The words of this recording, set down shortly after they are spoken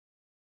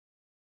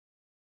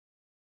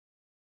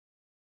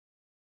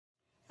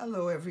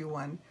Hello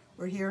everyone.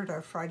 We're here at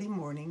our Friday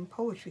morning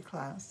poetry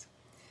class,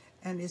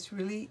 and it's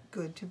really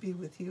good to be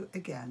with you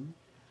again.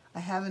 I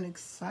have an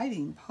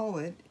exciting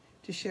poet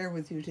to share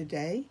with you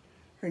today.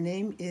 Her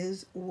name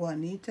is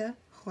Juanita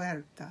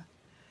Huerta,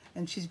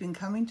 and she's been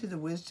coming to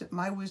the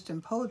my wisdom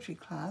poetry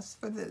class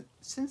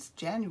since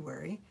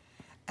January,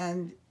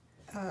 and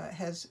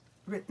has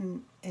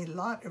written a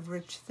lot of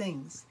rich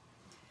things.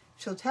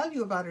 She'll tell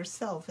you about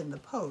herself in the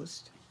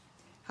post.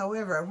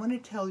 However, I want to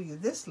tell you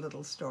this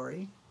little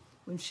story.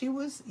 When she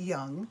was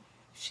young,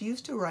 she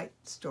used to write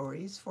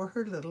stories for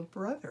her little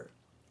brother.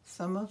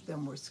 Some of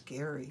them were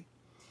scary.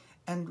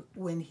 And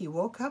when he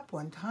woke up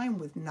one time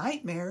with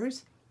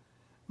nightmares,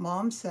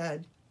 Mom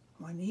said,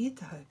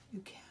 "Juanita,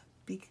 you can't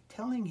be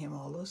telling him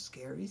all those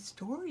scary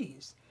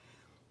stories."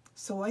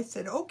 So I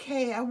said,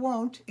 "Okay, I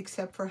won't,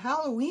 except for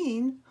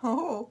Halloween."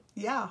 Oh,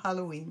 yeah,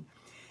 Halloween.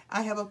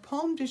 I have a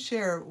poem to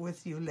share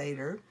with you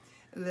later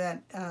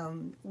that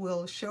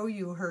will show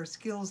you her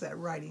skills at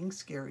writing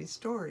scary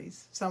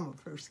stories, some of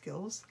her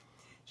skills.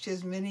 She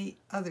has many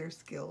other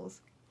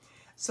skills.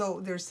 So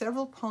there's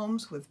several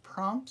poems with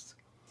prompts,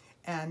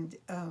 and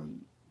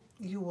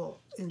you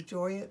will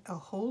enjoy it a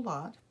whole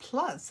lot.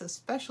 Plus, a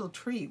special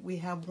treat, we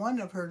have one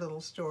of her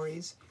little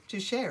stories to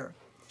share.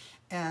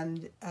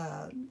 And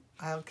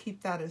I'll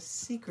keep that a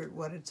secret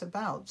what it's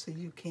about, so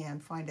you can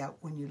find out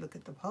when you look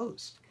at the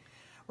post.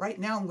 Right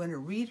now I'm going to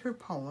read her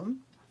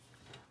poem.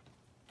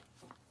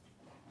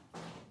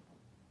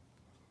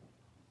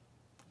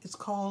 It's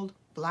called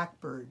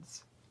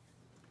Blackbirds.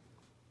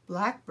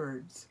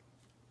 Blackbirds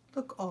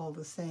look all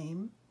the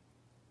same.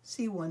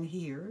 See one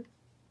here,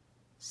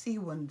 see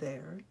one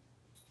there.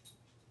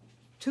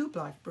 2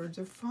 blackbirds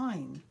are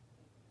fine.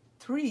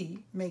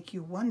 3 make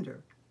you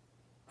wonder.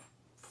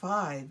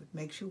 5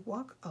 makes you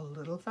walk a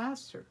little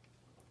faster.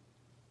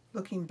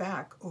 Looking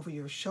back over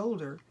your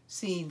shoulder,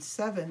 seeing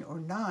 7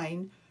 or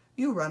 9,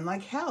 you run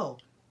like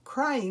hell,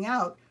 crying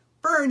out,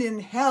 "Burn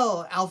in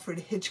hell, Alfred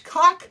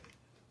Hitchcock!"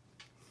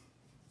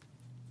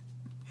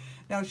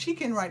 Now, she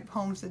can write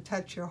poems that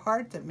touch your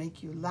heart, that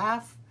make you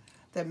laugh,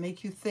 that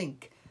make you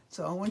think.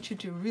 So I want you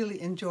to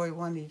really enjoy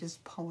Juanita's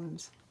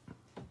poems.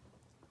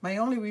 My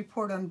only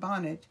report on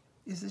Bonnet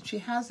is that she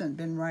hasn't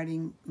been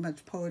writing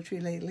much poetry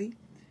lately,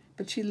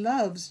 but she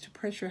loves to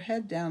press her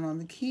head down on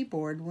the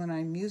keyboard when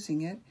I'm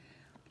using it,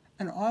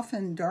 and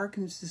often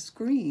darkens the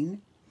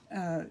screen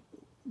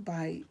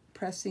by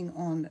pressing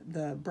on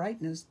the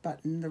brightness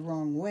button the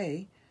wrong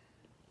way.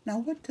 Now,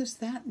 what does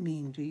that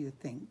mean, do you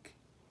think?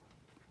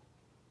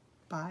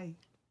 Bye.